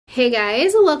Hey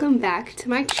guys, welcome back to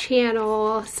my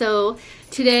channel. So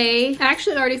today, I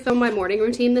actually already filmed my morning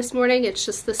routine this morning. It's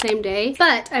just the same day.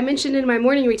 But I mentioned in my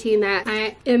morning routine that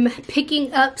I am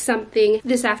picking up something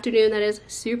this afternoon that is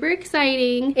super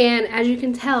exciting. And as you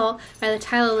can tell by the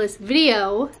title of this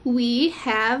video, we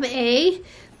have a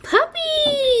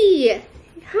puppy!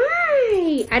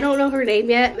 Hi! I don't know her name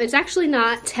yet. It's actually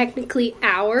not technically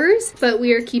ours, but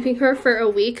we are keeping her for a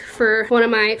week for one of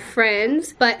my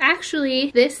friends. But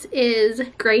actually, this is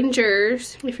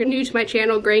Grangers. If you're new to my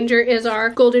channel, Granger is our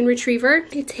golden retriever.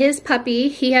 It's his puppy.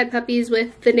 He had puppies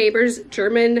with the neighbor's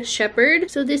German Shepherd.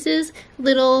 So this is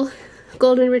little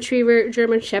golden retriever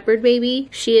German Shepherd baby.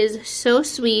 She is so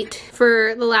sweet.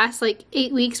 For the last like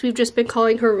 8 weeks we've just been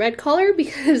calling her Red Collar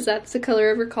because that's the color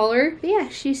of her collar. But yeah,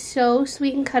 she's so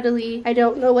sweet and cuddly. I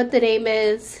don't know what the name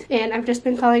is and I've just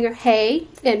been calling her Hey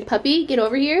and Puppy, get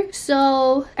over here.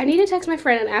 So I need to text my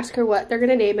friend and ask her what they're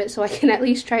gonna name it so I can at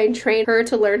least try and train her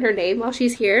to learn her name while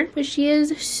she's here. But she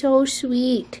is so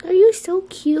sweet. Are you so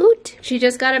cute? She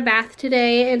just got a bath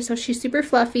today and so she's super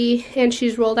fluffy and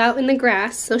she's rolled out in the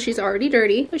grass, so she's already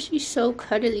dirty, but she's so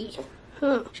cuddly.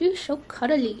 Huh, she's so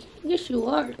cuddly. Yes, you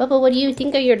are. Bubba, what do you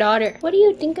think of your daughter? What do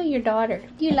you think of your daughter?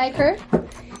 Do you like her?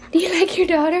 Do you like your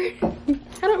daughter?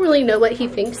 I don't really know what he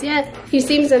thinks yet. He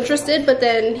seems interested, but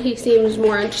then he seems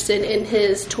more interested in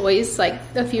his toys like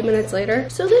a few minutes later.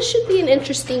 So this should be an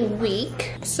interesting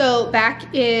week. So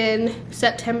back in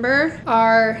September,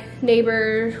 our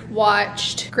neighbor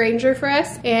watched Granger for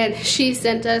us and she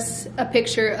sent us a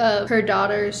picture of her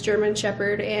daughter's German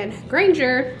Shepherd and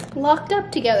Granger locked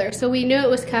up together. So we knew it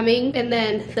was coming, and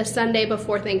then the Sunday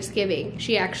before Thanksgiving,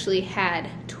 she actually had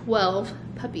 12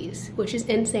 puppies, which is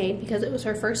insane because it was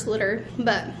her first litter.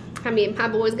 But I mean, my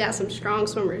boy's got some strong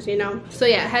swimmers, you know? So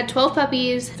yeah, had 12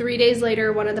 puppies. 3 days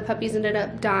later, one of the puppies ended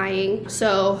up dying.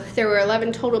 So there were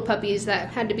 11 total puppies that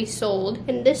had to be sold.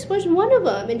 And this was one of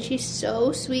them. And she's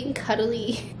so sweet and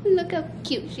cuddly. Look how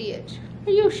cute she is.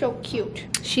 You're so cute.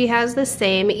 She has the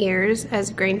same ears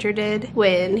as Granger did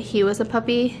when he was a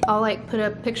puppy. I'll like put a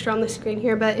picture on the screen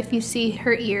here, but if you see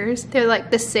her ears, they're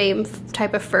like the same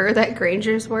type of fur that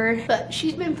Granger's were. But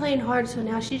she's been playing hard, so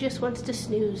now she just wants to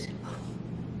snooze.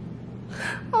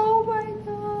 Oh my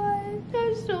god,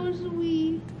 that's so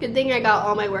sweet. Good thing I got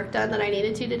all my work done that I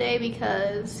needed to today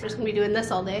because I'm just gonna be doing this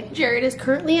all day. Jared is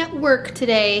currently at work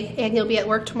today and he'll be at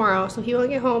work tomorrow, so he won't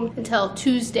get home until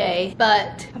Tuesday.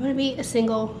 But I'm gonna be a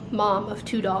single mom of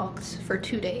 2 dogs for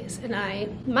 2 days and I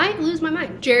might lose my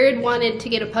mind. Jared wanted to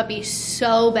get a puppy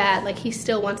so bad, like he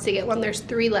still wants to get one. There's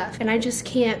 3 left and I just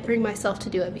can't bring myself to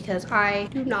do it because I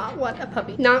do not want a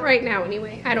puppy. Not right now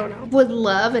anyway, I don't know. Would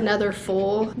love another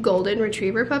full golden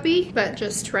retriever puppy, but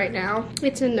just right now,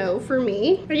 it's a no for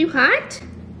me. Are you hot?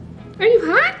 Are you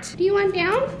hot? Do you want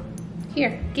down?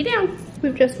 Here, get down.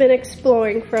 We've just been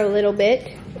exploring for a little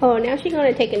bit. Oh, now she's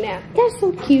gonna take a nap. That's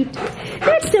so cute.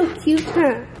 That's so cute,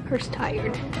 huh? Her's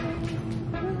tired.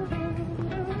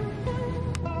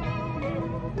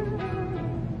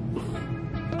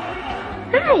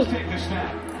 Hi.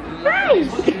 Hi.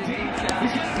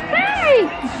 Hi.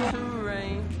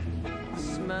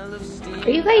 Are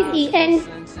you guys eating?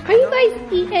 Are you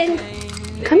guys eating?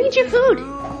 Come eat your food.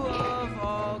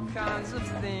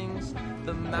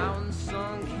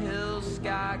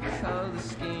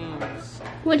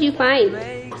 What did you find?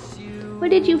 What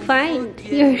did you find?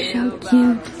 You're so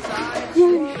cute.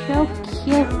 You're so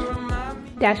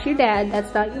cute. That's your dad.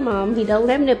 That's not your mom. He don't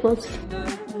have nipples.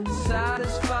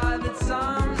 Satisfy the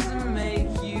times and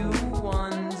make you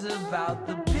wonder about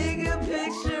the bigger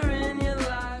picture in your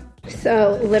life.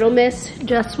 So little miss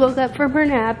just woke up from her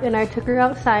nap and I took her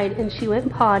outside and she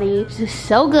went potty. This is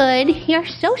so good. You're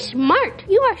so smart.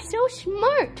 You are so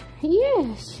smart.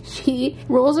 Yes. She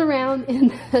rolls around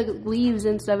in the leaves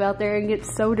and stuff out there and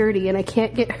gets so dirty and I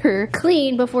can't get her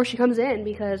clean before she comes in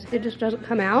because it just doesn't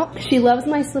come out. She loves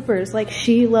my slippers. Like,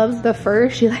 she loves the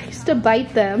fur. She likes to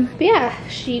bite them. But yeah,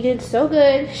 she did so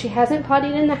good. She hasn't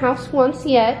pottied in the house once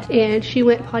yet and she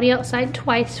went potty outside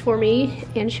twice for me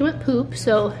and she went poop,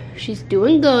 so she's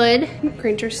doing good.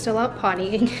 Granger's still out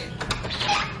pottying.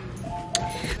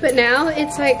 But now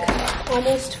it's like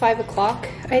almost 5 o'clock,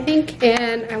 I think,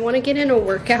 and I want to get in a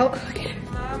workout.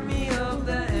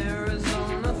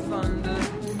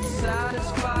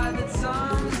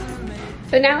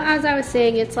 But now, as I was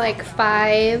saying, it's like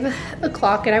 5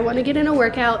 o'clock and I want to get in a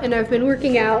workout, and I've been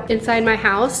working out inside my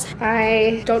house.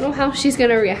 I don't know how she's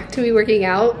gonna react to me working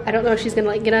out. I don't know if she's gonna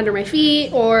like get under my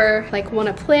feet or like want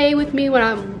to play with me when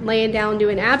I'm laying down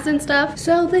doing abs and stuff.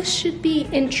 So this should be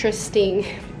interesting.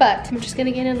 but I'm just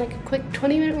gonna get in like a quick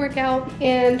 20-minute workout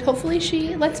and hopefully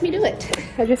she lets me do it.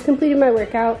 I just completed my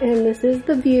workout and this is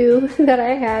the view that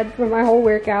I had for my whole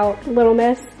workout. Little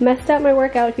messed up my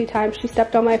workout a few times. She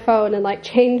stepped on my phone and like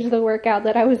changed the workout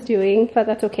that I was doing, but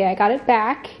that's okay. I got it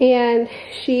back. And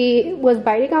she was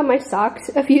biting on my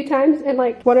socks a few times and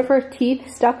like one of her teeth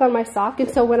stuck on my sock, and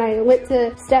so when I went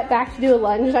to step back to do a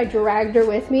lunge, I dragged her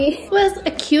with me. It was a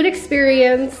cute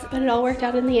experience, but it all worked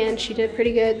out in the end. She did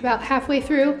pretty good about halfway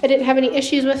through. I didn't have any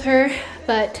issues with her,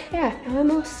 but yeah,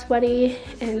 I'm all sweaty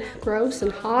and gross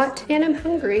and hot and I'm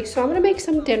hungry, so I'm gonna make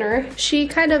some dinner. She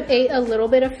kind of ate a little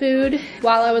bit of food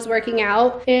while I was working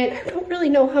out, and I don't really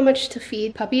know how much to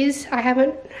feed puppies. I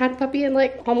haven't had a puppy in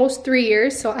like almost 3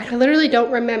 years, so I literally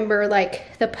don't remember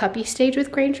like the puppy stage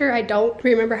with Granger. I don't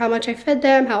remember how much I fed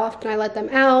them, how often I let them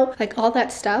out, like all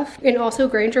that stuff. And also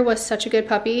Granger was such a good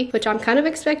puppy, which I'm kind of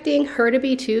expecting her to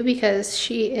be too because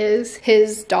she is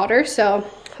his daughter, so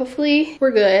hopefully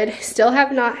we're good. Still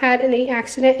have not had any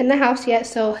accident in the house yet,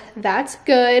 so that's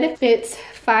good. It's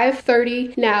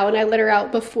 5:30 now and I let her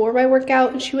out before my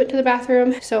workout and she went to the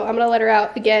bathroom, so I'm gonna let her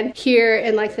out again here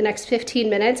in like the next 15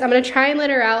 minutes. I'm gonna try and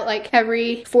let her out like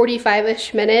every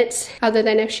 45-ish minutes other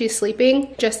than if she's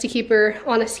sleeping, just to keep her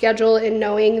on a schedule and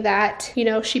knowing that, you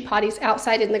know, she potties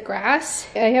outside in the grass.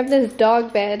 I have this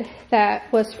dog bed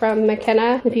that was from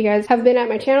McKenna. If you guys have been at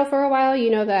my channel for a while, you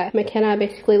know that McKenna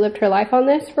basically lived her life on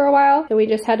this for a while and we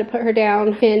just had to put her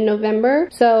down in November.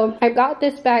 So I got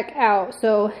this back out,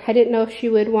 so I didn't know if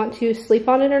she would want to sleep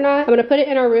on it or not. I'm gonna put it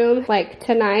in our room like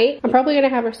tonight. I'm probably gonna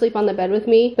have her sleep on the bed with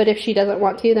me, but if she doesn't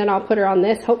want to, then I'll put her on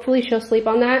this. Hopefully she'll sleep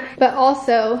on that. But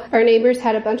also our neighbors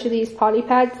had a bunch of these potty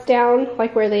pads down,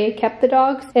 like where they kept the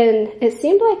dogs, and it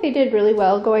seemed like they did really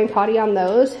well going potty on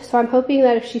those. So I'm hoping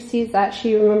that if she sees that,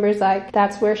 she remembers like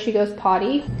that's where she goes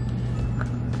potty.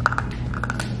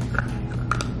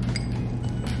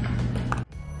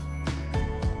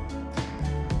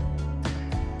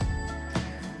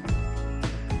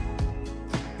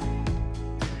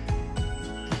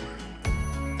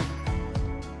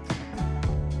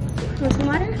 Want some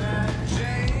water?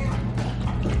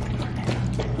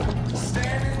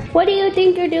 What do you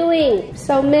think you're doing?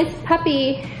 So Miss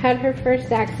Puppy had her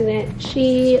first accident.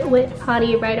 She went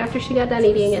potty right after she got done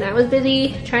eating and I was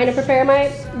busy trying to prepare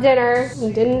my dinner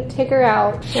and didn't take her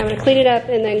out. I'm gonna clean it up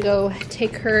and then go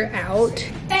take her out.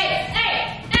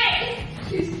 Hey!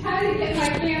 She's trying to get my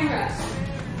camera.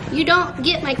 You don't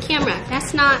get my camera.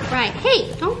 That's not right.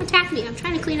 Hey, don't attack me. I'm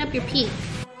trying to clean up your pee.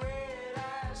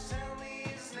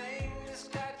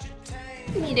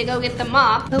 Need to go get the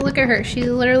mop. But look at her. She's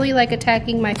literally like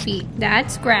attacking my feet.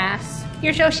 That's grass.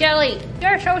 You're so silly.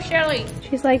 You're so silly.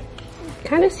 She's like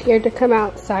kind of scared to come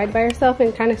outside by herself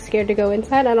and kind of scared to go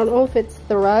inside. I don't know if it's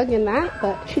the rug and that,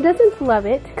 but she doesn't love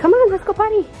it. Come on, let's go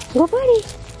potty. Go potty.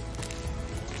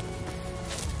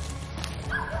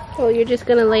 Oh, you're just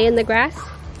gonna lay in the grass?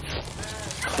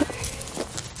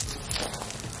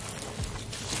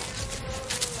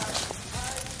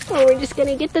 Oh, we're just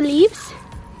gonna get the leaves?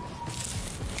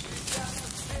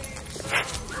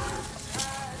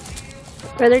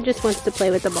 Brother just wants to play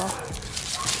with the ball.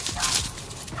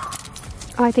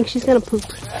 Oh, I think she's gonna poop.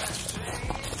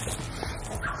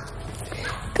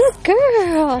 Good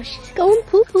girl. She's going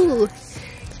poo-poo.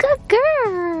 Good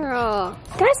girl.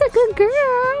 That's a good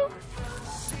girl.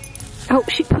 Oh,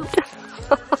 she pooped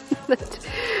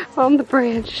on the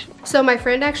branch. So my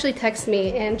friend actually texted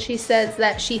me and she says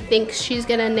that she thinks she's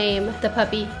gonna name the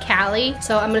puppy Callie.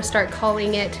 So I'm gonna start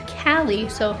calling it Callie.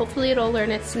 So hopefully it'll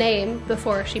learn its name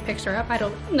before she picks her up. I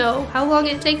don't know how long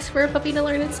it takes for a puppy to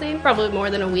learn its name. Probably more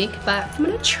than a week, but I'm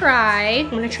gonna try.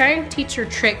 I'm gonna try and teach her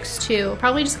tricks too.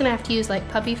 Probably just gonna have to use like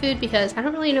puppy food because I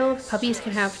don't really know if puppies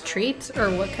can have treats or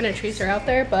what kind of treats are out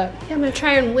there, but yeah, I'm gonna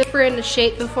try and whip her into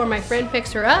shape before my friend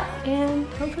picks her up and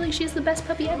hopefully she's the best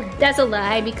puppy ever. That's a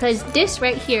lie because this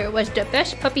right here was the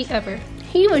best puppy ever.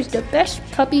 He was the best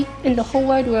puppy in the whole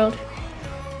wide world.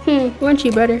 Weren't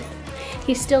you, brother?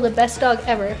 He's still the best dog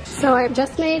ever. So I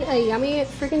just made a yummy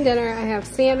freaking dinner. I have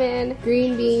salmon,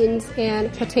 green beans,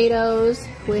 and potatoes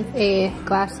with a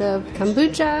glass of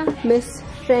kombucha. Miss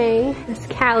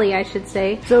Callie, I should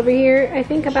say, is over here, I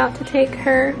think, about to take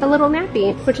her a little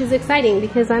nappy, which is exciting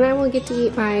because then I will get to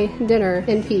eat my dinner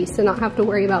in peace and not have to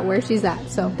worry about where she's at.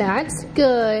 So that's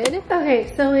good.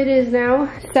 Okay, so it is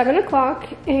now 7 o'clock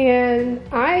and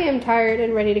I am tired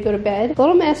and ready to go to bed.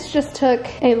 Little Miss just took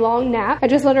a long nap. I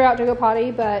just let her out to go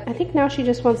potty, but I think now she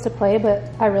just wants to play, but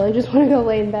I really just want to go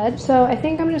lay in bed. So I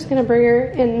think I'm just gonna bring her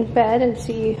in bed and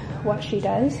see what she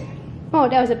does. Oh,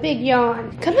 that was a big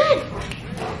yawn. Come on.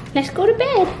 Let's go to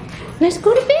bed. Let's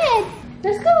go to bed.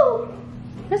 Let's go.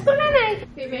 Let's go night-night.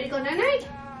 Are you ready to go night-night?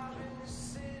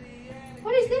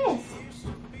 What is this?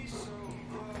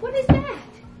 What is that?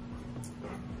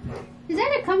 Is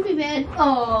that a comfy bed?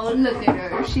 Oh, look at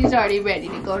her. She's already ready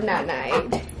to go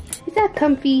night-night. Is that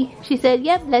comfy? She said,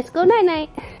 yep, let's go night-night.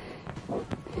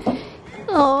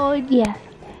 Oh, yeah.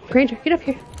 Granger, get up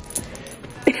here.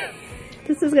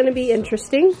 This is gonna be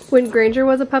interesting. When Granger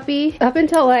was a puppy, up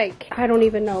until like, I don't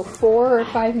even know, 4 or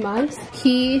 5 months,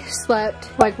 he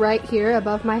slept like right here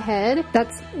above my head.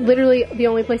 That's literally the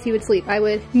only place he would sleep. I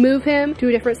would move him to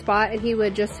a different spot and he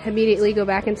would just immediately go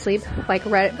back and sleep like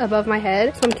right above my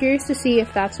head. So I'm curious to see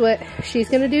if that's what she's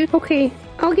gonna do. Okay,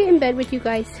 I'll get in bed with you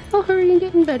guys. I'll hurry and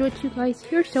get in bed with you guys.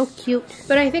 You're so cute.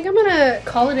 But I think I'm gonna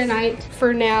call it a night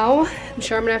for now. I'm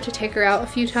sure I'm gonna have to take her out a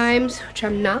few times, which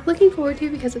I'm not looking forward to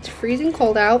because it's freezing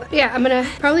cold out. But yeah, I'm gonna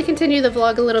probably continue the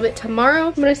vlog a little bit tomorrow.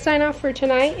 I'm gonna sign off for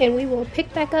tonight and we will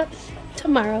pick back up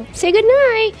tomorrow. Say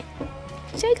goodnight.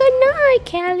 Say goodnight,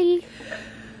 Callie.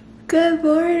 Good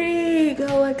morning.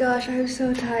 Oh my gosh, I'm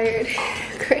so tired.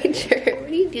 Granger,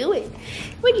 what are you doing?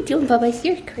 What are you doing, Bubba?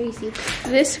 You're crazy.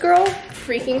 This girl,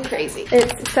 freaking crazy.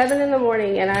 It's 7 in the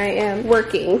morning and I am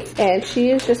working and she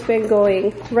has just been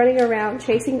running around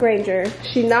chasing Granger.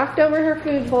 She knocked over her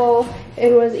food bowl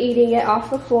and was eating it off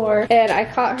the floor and I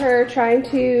caught her trying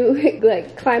to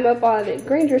like climb up on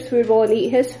Granger's food bowl and eat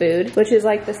his food, which is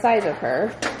like the size of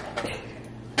her.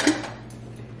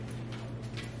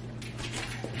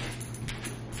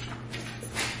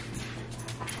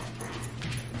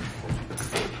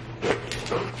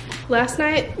 Last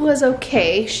night was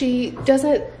okay. She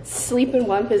doesn't sleep in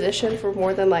one position for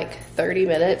more than like 30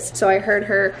 minutes. So I heard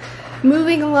her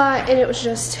moving a lot and it was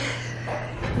just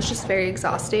very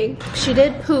exhausting. She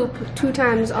did poop 2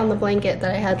 times on the blanket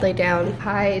that I had laid down.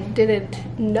 I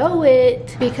didn't know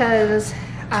it because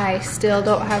I still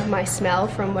don't have my smell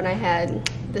from when I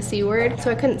had the C word,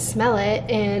 so I couldn't smell it,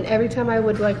 and every time I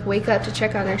would like wake up to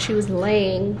check on her, she was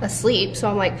laying asleep. So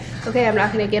I'm like, okay, I'm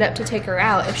not gonna get up to take her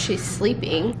out if she's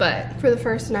sleeping. But for the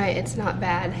first night, it's not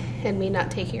bad and me not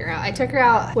taking her out. I took her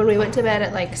out when we went to bed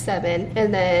at like 7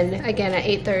 and then again at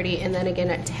 8:30 and then again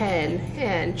at 10,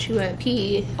 and she went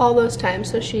pee all those times,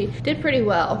 so she did pretty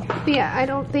well. But yeah, I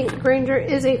don't think Granger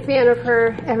is a fan of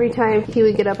her. Every time he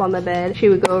would get up on the bed, she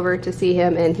would go over to see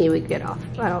him and he would get off.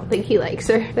 I don't think he likes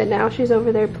her. But now she's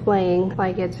over there playing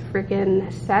like it's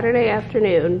freaking Saturday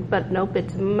afternoon, but nope,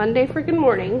 it's Monday freaking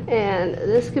morning, and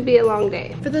this could be a long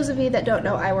day. For those of you that don't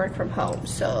know, I work from home,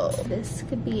 so this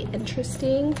could be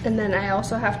interesting. And then I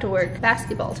also have to work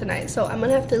basketball tonight, so I'm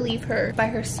gonna have to leave her by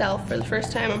herself for the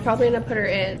first time. I'm probably gonna put her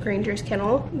in Granger's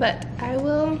kennel, but I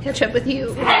will catch up with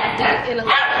you in a little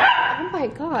bit. Oh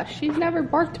my gosh, she's never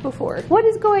barked before. What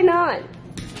is going on?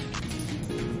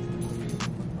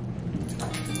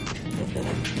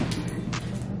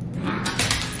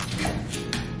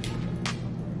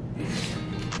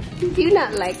 Do you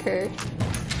not like her?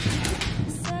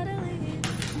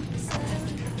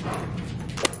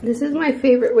 This is my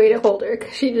favorite way to hold her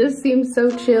because she just seems so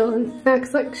chill and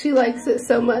acts like she likes it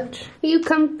so much. Are you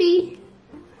comfy?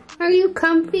 Are you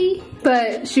comfy?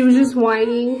 But she was just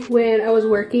whining when I was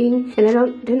working, and I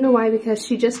didn't know why, because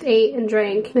she just ate and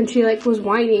drank and she like was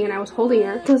whining and I was holding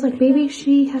her. So I was like, maybe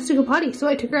she has to go potty. So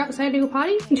I took her outside to go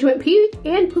potty and she went pee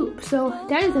and poop. So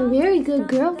that is a very good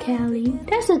girl, Callie.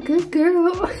 That's a good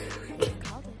girl.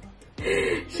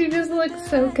 She just looks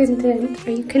so content.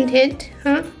 Are you content,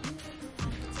 huh?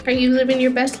 Are you living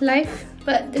your best life?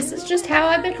 But this is just how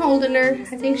I've been holding her.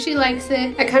 I think she likes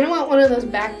it. I kind of want one of those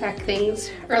backpack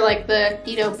things, or like the,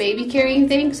 you know, baby carrying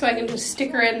thing, so I can just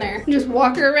stick her in there and just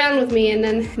walk her around with me and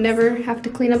then never have to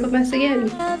clean up a mess again.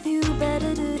 Love you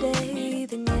better today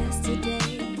than yesterday.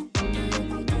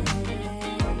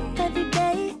 Every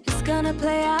day is gonna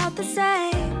play out the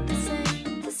same, the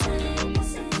same, the same, the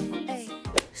same. Hey.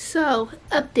 So,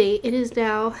 update, it is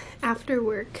now after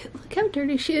work. Look how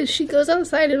dirty she is. She goes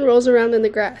outside and rolls around in the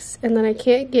grass, and then I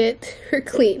can't get her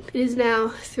clean. It is now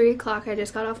 3 o'clock. I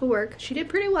just got off of work. She did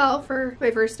pretty well for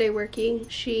my first day working.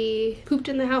 She pooped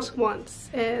in the house once,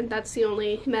 and that's the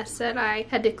only mess that I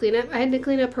had to clean up. I had to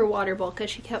clean up her water bowl because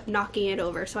she kept knocking it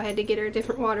over, so I had to get her a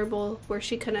different water bowl where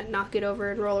she couldn't knock it over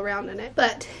and roll around in it.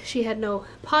 But she had no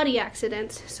potty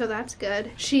accidents, so that's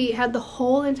good. She had the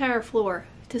whole entire floor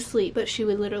to sleep, but she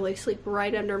would literally sleep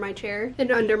right under my chair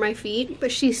and under my feet.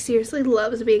 But she seriously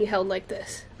loves being held like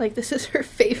this. Like, this is her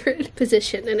favorite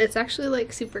position, and it's actually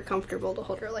like super comfortable to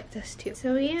hold her like this too.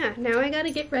 So yeah, now I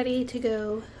gotta get ready to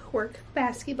go work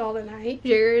basketball tonight.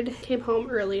 Jared came home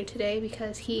earlier today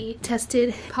because he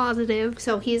tested positive,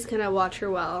 so he's gonna watch her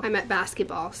while I'm at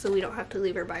basketball so we don't have to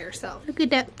leave her by herself. Look at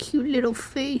that cute little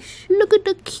face. Look at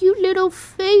the cute little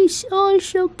face. Oh, it's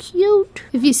so cute.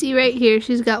 If you see right here,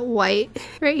 she's got white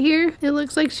right here. It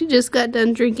looks like she just got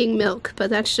done drinking milk, but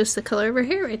that's just the color of her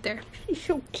hair right there. She's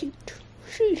so cute.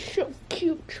 She's so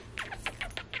cute.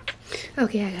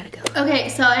 Okay, I gotta go. Okay,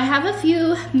 so I have a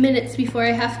few minutes before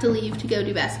I have to leave to go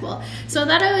do basketball. So I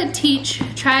thought I would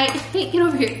hey, get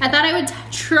over here. I thought I would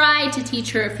try to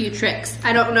teach her a few tricks.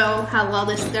 I don't know how well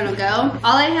this is gonna go.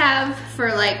 All I have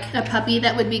for like a puppy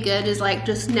that would be good is like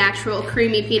just natural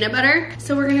creamy peanut butter.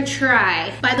 So we're gonna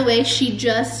try. By the way, she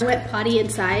just went potty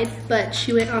inside, but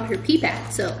she went on her pee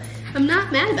pad, so I'm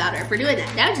not mad about her for doing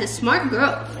that. That's a smart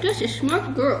girl. Just a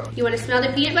smart girl. You wanna smell the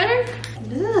peanut butter?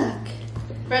 Look.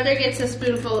 Brother gets a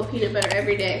spoonful of peanut butter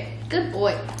every day. Good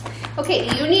boy. Okay,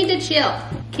 you need to chill.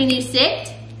 Can you sit?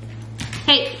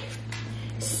 Hey,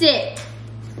 sit.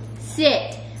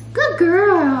 Sit. Good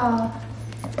girl.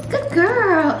 Good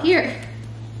girl. Here.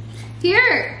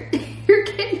 Here. You're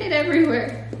getting it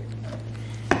everywhere.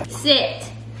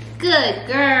 Sit. Good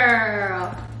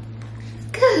girl.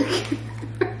 Good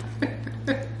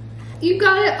girl. You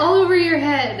got it all over your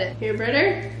head. Here,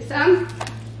 brother. Some.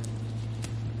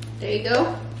 There you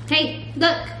go. Hey,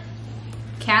 look.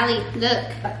 Callie,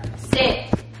 look. Sit.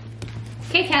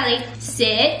 Okay, Callie.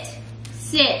 Sit.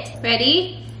 Sit.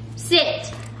 Ready?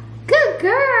 Sit. Good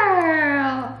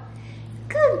girl.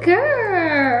 Good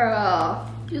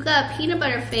girl. You got a peanut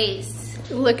butter face.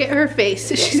 Look at her face.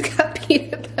 She's got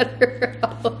peanut butter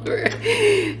all over.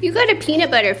 You got a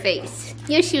peanut butter face.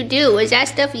 Yes, you do. Was that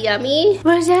stuff yummy?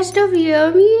 Was that stuff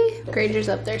yummy? Granger's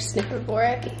up there sniffing for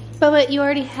it. But you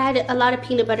already had a lot of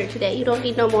peanut butter today. You don't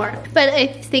need no more. But I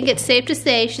think it's safe to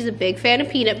say she's a big fan of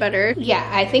peanut butter. Yeah,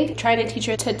 I think trying to teach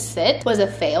her to sit was a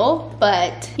fail.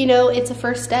 But, you know, it's a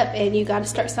first step and you gotta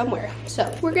start somewhere.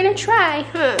 So, we're gonna try,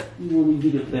 huh? You want to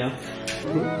get a bath?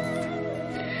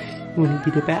 You want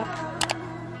to get a bath?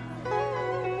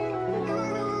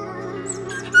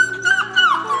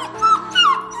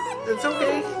 It's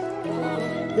okay.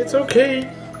 It's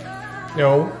okay.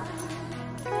 No.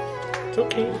 It's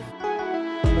okay.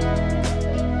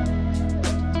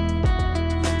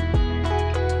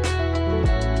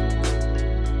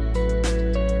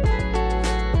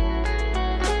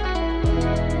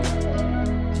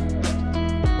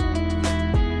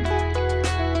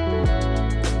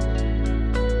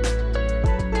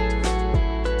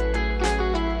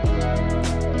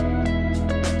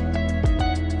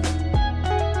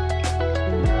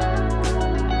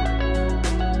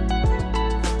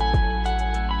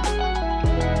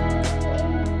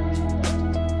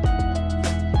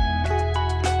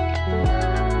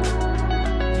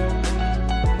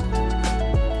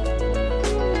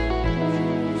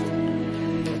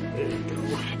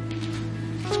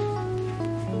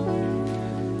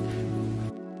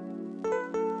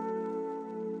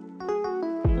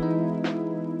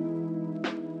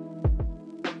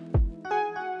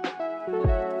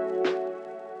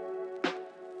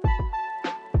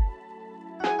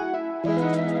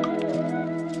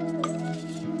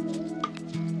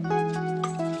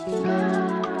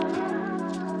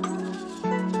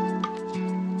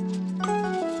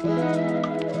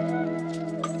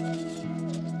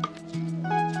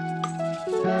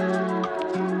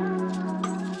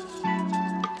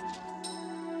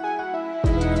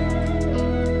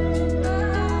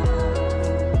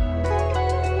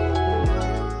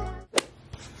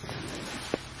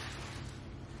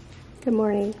 Good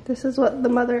morning. This is what the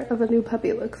mother of a new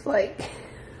puppy looks like.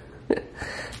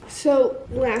 So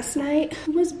last night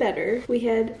was better. We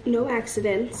had no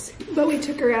accidents, but we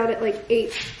took her out at like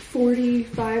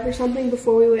 8:45 or something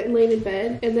before we went and laid in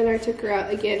bed. And then I took her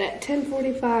out again at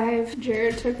 10:45.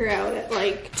 Jared took her out at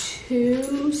like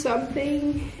 2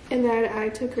 something. And then I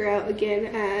took her out again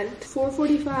at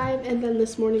 4:45. And then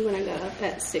this morning when I got up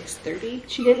at 6:30.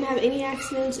 She didn't have any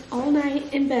accidents all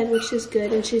night in bed, which is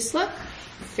good. And she slept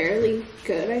fairly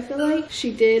good, I feel like.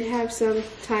 She did have some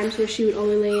times where she would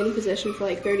only lay in a position for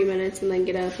like 30 minutes and then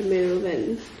get up and move,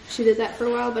 and she did that for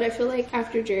a while, but I feel like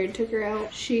after Jared took her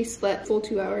out, she slept full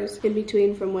 2 hours in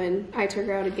between from when I took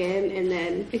her out again and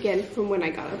then again from when I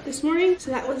got up this morning.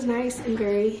 So that was nice and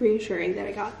very reassuring that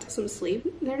I got some sleep.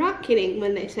 They're not kidding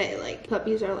when they say like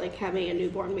puppies are like having a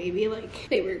newborn baby, like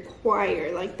they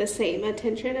require like the same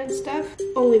attention and stuff.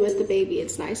 Only with the baby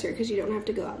it's nicer because you don't have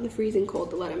to go out in the freezing cold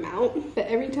to let them out. But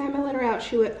every time I let her out,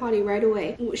 she went potty right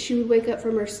away. She would wake up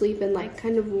from her sleep and like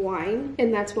kind of whine,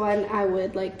 and that's when I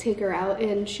would like take her out,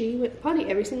 and she went potty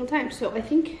every single time. So I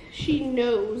think she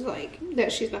knows like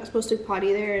that she's not supposed to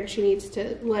potty there, and she needs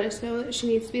to let us know that she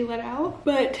needs to be let out.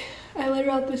 But I let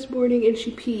her out this morning and she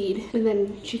peed, and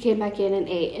then she came back in and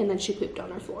ate, and then she pooped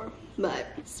on her floor. But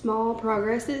small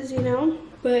progresses, you know.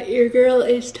 But your girl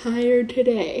is tired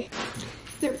today.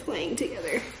 They're playing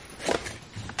together.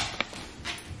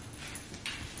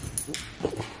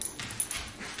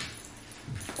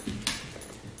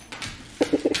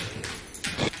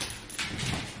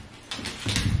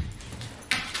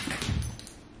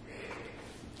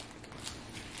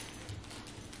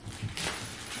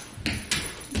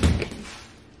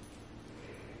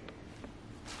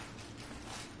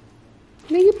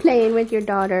 Are you playing with your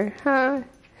daughter, huh?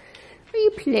 Are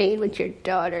you playing with your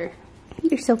daughter?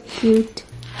 You're so cute.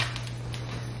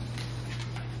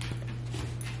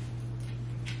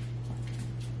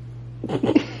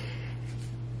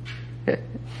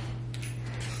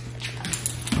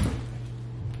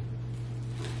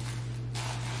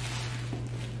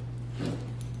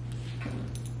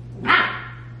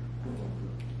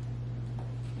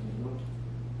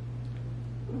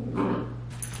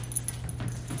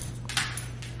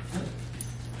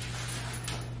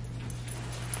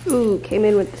 Ooh, came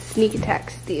in with the sneak attack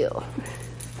steal.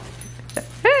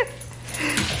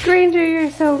 Granger,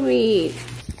 you're so mean.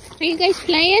 Are you guys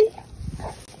playing?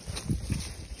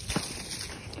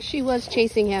 She was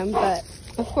chasing him, but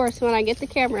of course when I get the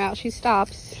camera out, she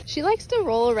stops. She likes to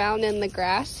roll around in the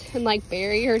grass and like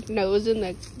bury her nose in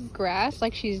the grass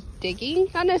like she's digging.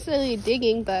 Not necessarily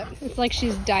digging, but it's like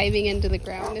she's diving into the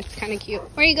ground. It's kind of cute.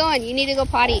 Where are you going? You need to go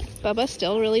potty. Bubba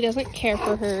still really doesn't care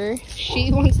for her.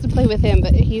 She wants to play with him,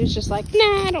 but he was just like,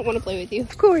 nah, I don't want to play with you.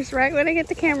 Of course, right when I get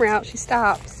the camera out, she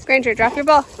stops. Granger, drop your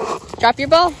ball. Drop your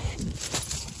ball.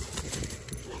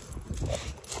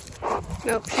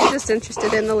 Nope, she's just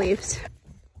interested in the leaves.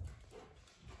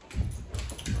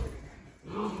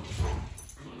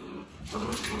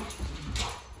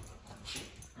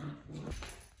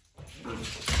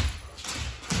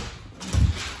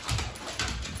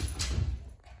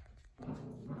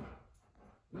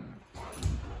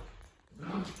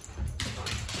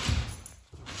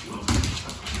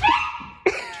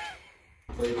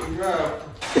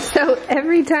 So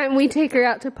every time we take her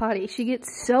out to potty, she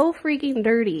gets so freaking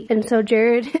dirty. And so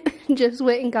Jared just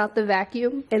went and got the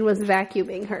vacuum and was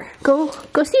vacuuming her. Go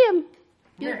see him.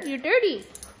 You're dirty.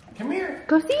 Come here.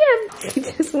 Go see him. She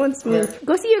just wants me.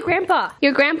 Go see your grandpa.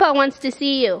 Your grandpa wants to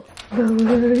see you. I'm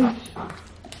gonna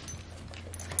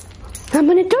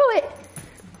do it.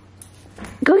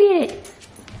 Go get it.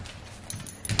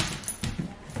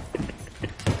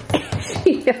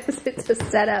 She knows it's a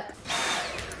setup.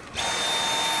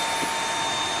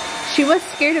 She was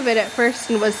scared of it at first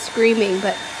and was screaming,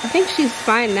 but I think she's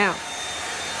fine now.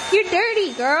 You're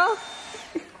dirty, girl.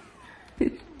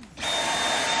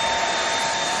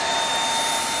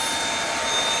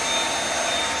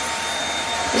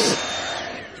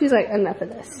 She's like, enough of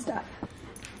this stuff.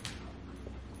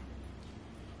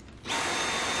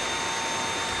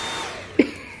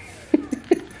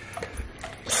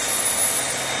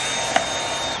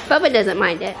 Bubba doesn't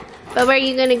mind it. Bubba, are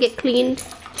you gonna get cleaned?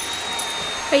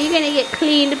 Are you gonna get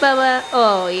cleaned, Bubba?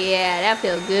 Oh yeah, that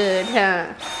feels good,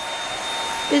 huh?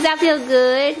 Does that feel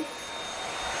good?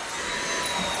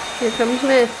 Here comes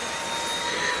Smith.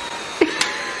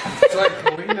 It's like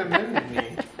cleaning into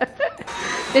me.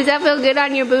 Does that feel good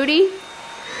on your booty?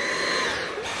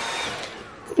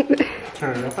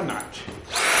 Turn it up a notch.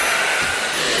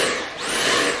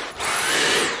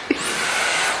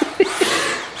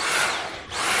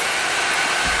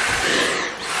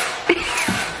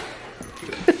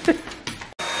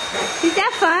 Is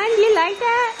that fun? You like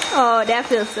that? Oh, that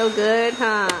feels so good,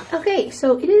 huh? Okay,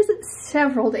 so it is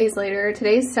several days later.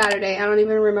 Today's Saturday. I don't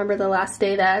even remember the last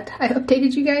day that I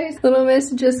updated you guys. Little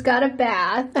Miss just got a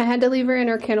bath. I had to leave her in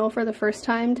her kennel for the first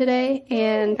time today,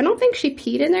 and I don't think she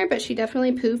peed in there, but she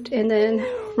definitely pooped and then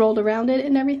rolled around it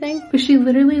and everything. But she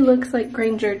literally looks like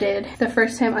Granger did the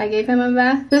first time I gave him a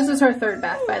bath. This is her third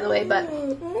bath, by the way, but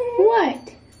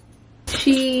what?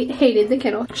 She hated the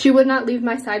kennel. She would not leave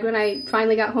my side when I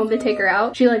finally got home to take her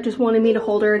out. She like just wanted me to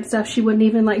hold her and stuff. She wouldn't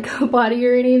even like go potty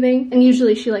or anything. And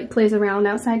usually she like plays around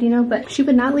outside, you know, but she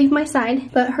would not leave my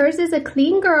side. But hers is a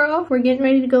clean girl. We're getting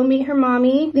ready to go meet her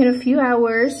mommy in a few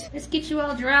hours. Let's get you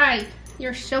all dry.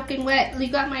 You're soaking wet. You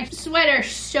got my sweater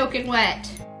soaking wet.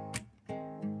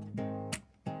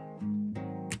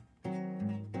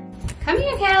 Come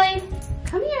here, Callie.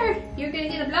 Come here. You're gonna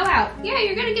get a blowout. Yeah,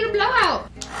 you're gonna get a blowout.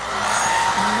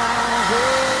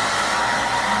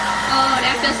 Oh,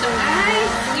 that feels so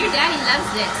nice. Your daddy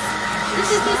loves this. This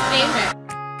is his favorite.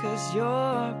 'Cause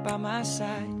you're by my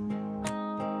side.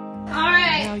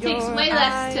 Alright, it takes way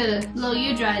less to blow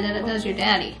you dry than it does your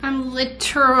daddy. I'm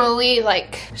literally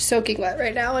like soaking wet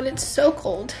right now and it's so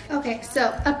cold. Okay,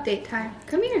 so update time.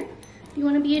 Come here. You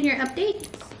want to be in your update?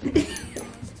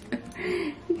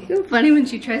 It's so funny when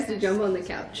she tries to jump on the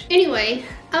couch. Anyway,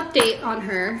 update on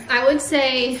her. I would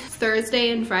say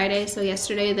Thursday and Friday, so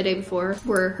yesterday and the day before,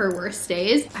 were her worst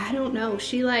days. I don't know,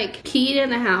 she like peed in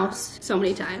the house so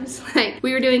many times. Like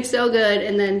we were doing so good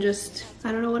and then just,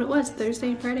 I don't know what it was. Thursday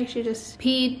and Friday, she just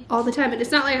peed all the time. And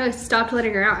it's not like I stopped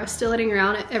letting her out. I was still letting her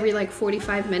out at every like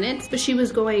 45 minutes, but she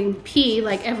was going pee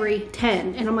like every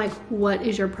 10. And I'm like, what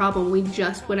is your problem? We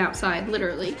just went outside,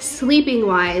 literally. Sleeping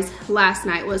wise, last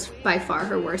night was by far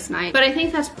her worst night. But I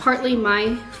think that's partly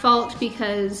my fault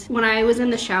because when I was in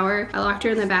the shower, I locked her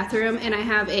in the bathroom and I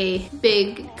have a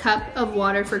big cup of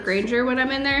water for Granger when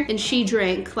I'm in there. And she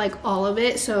drank like all of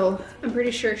it. So I'm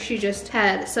pretty sure she just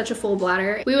had such a full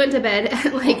bladder. We went to bed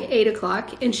at like 8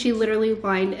 o'clock and she literally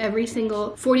whined every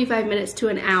single 45 minutes to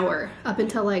an hour up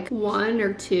until like 1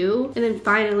 or 2. And then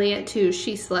finally at 2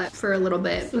 she slept for a little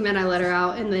bit and then I let her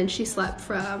out and then she slept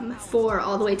from 4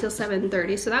 all the way till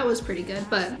 7:30. So that was pretty good.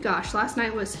 But gosh, last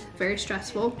night was very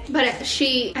stressful. But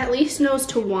she at least knows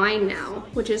to whine now,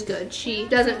 which is good. She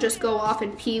doesn't just go off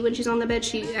and pee when she's on the bed.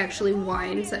 She actually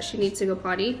whines that she needs to go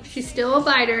potty. She's still a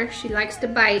biter. She likes to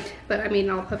bite, but I mean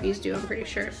all puppies do, I'm pretty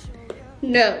sure.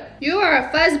 No, you are a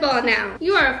fuzzball now.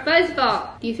 You are a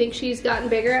fuzzball. Do you think she's gotten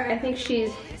bigger? I think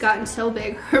she's gotten so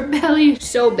big. Her belly is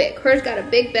so big. Hers got a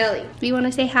big belly. Do you want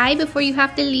to say hi before you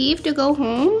have to leave to go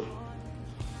home?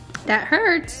 That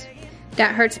hurts.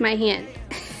 That hurts my hand.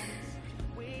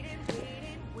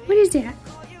 What is that?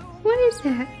 What is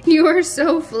that? You are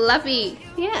so fluffy.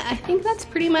 Yeah, I think that's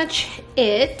pretty much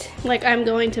it. Like, I'm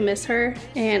going to miss her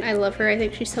and I love her. I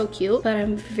think she's so cute, but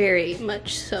I'm very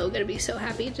much so gonna be so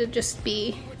happy to just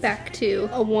be back to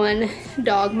a one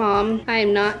dog mom. I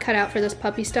am not cut out for this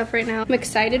puppy stuff right now. I'm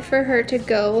excited for her to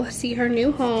go see her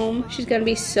new home. She's gonna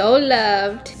be so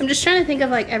loved. I'm just trying to think of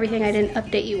like everything I didn't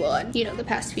update you on, you know, the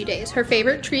past few days. Her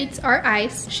favorite treats are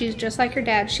ice. She's just like her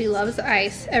dad. She loves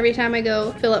ice. Every time I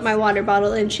go fill up my water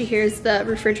bottle and she hears the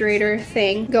refrigerator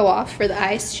thing go off for the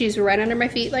ice, she's right under my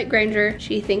feet like Granger.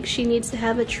 She thinks she needs to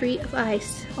have a treat of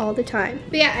ice all the time.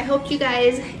 But yeah, I hope you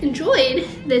guys enjoyed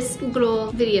this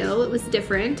little video. It was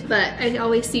different, but I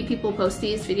always see people post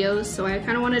these videos, so I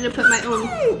kind of wanted to put my own,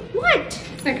 what?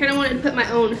 I kind of wanted to put my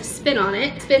own spin on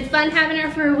it. It's been fun having her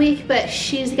for a week, but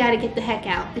she's got to get the heck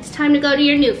out. It's time to go to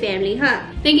your new family, huh?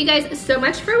 Thank you guys so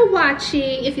much for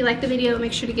watching. If you liked the video,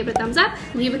 make sure to give it a thumbs up.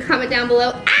 Leave a comment down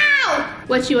below. Ow!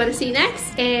 What you want to see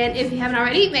next. And if you haven't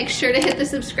already, make sure to hit the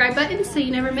subscribe button so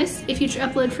you never miss a future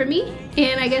upload from me.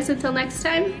 And I guess until next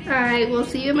time, I will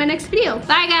see you in my next video.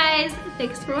 Bye guys.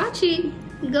 Thanks for watching.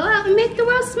 Go out and make the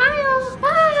world smile.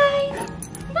 Bye.